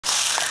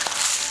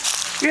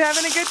You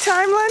having a good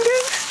time,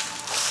 London?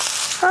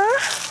 Huh?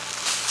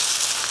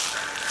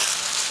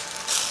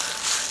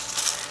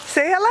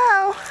 Say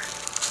hello.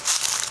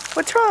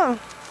 What's wrong?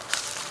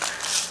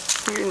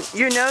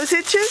 Your nose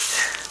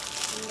itches?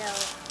 No.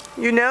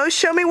 Your nose?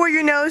 Show me where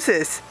your nose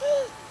is.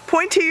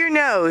 Point to your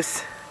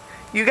nose.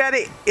 You got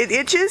it? It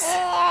itches?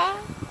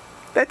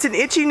 That's an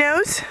itchy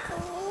nose?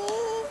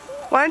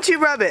 Why don't you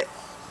rub it?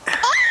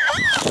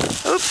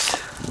 Oops.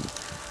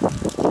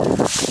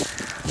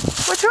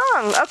 What's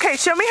wrong? Okay,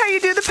 show me how you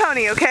do the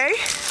pony, okay?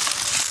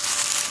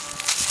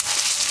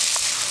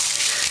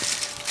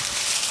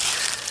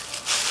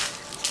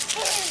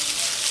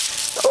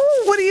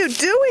 Oh, what are you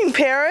doing,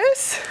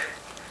 Paris?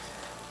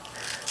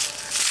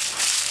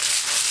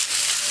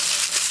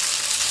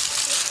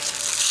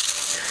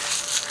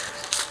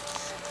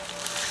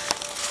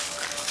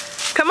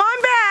 Come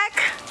on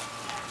back.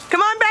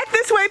 Come on back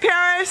this way,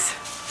 Paris.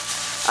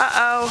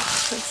 Uh-oh.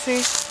 Let's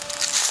see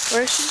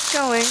where she's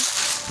going.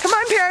 Come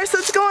on, Paris.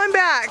 Let's go on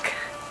back.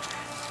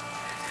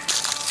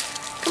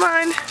 Come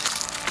on.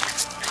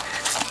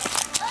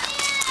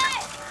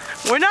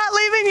 We're not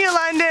leaving you,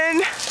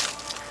 London.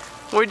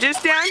 We're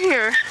just down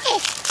here.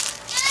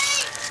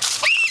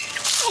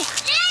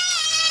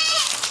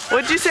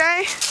 What'd you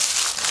say?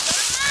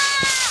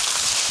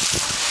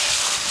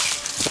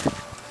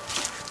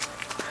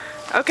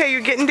 Okay,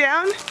 you're getting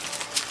down?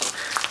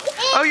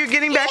 Oh, you're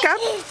getting back up?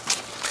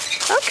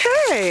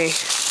 Okay.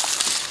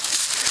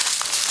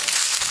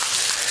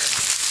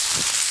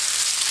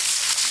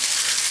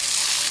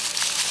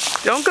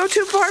 Don't go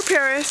too far,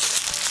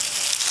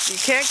 Paris. You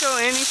can't go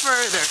any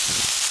further.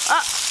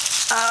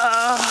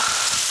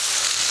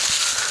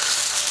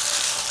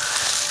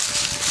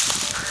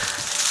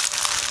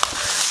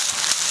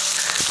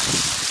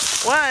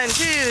 One,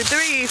 2,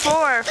 3,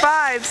 4,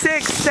 5,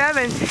 6,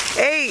 7,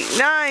 8,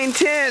 9,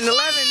 10,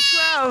 11,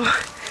 12.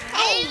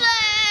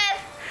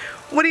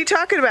 What are you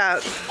talking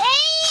about?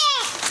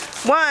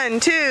 1,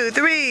 2,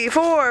 3,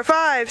 4,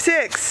 5,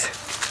 6.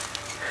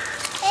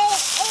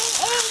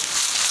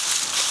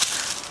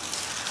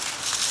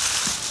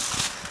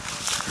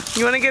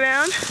 You want to get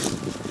down?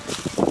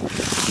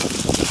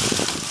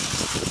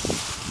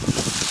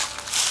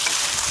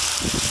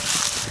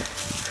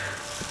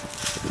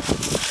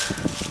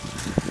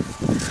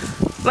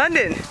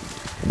 London,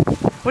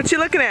 what you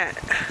looking at?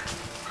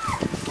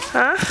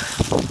 Huh?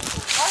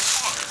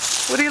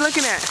 What are you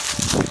looking at?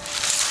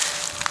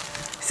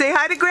 Say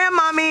hi to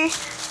Grandmommy.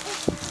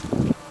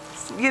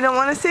 You don't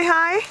want to say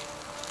hi?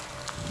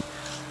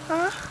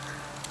 Huh?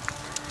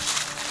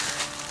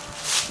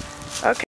 Okay.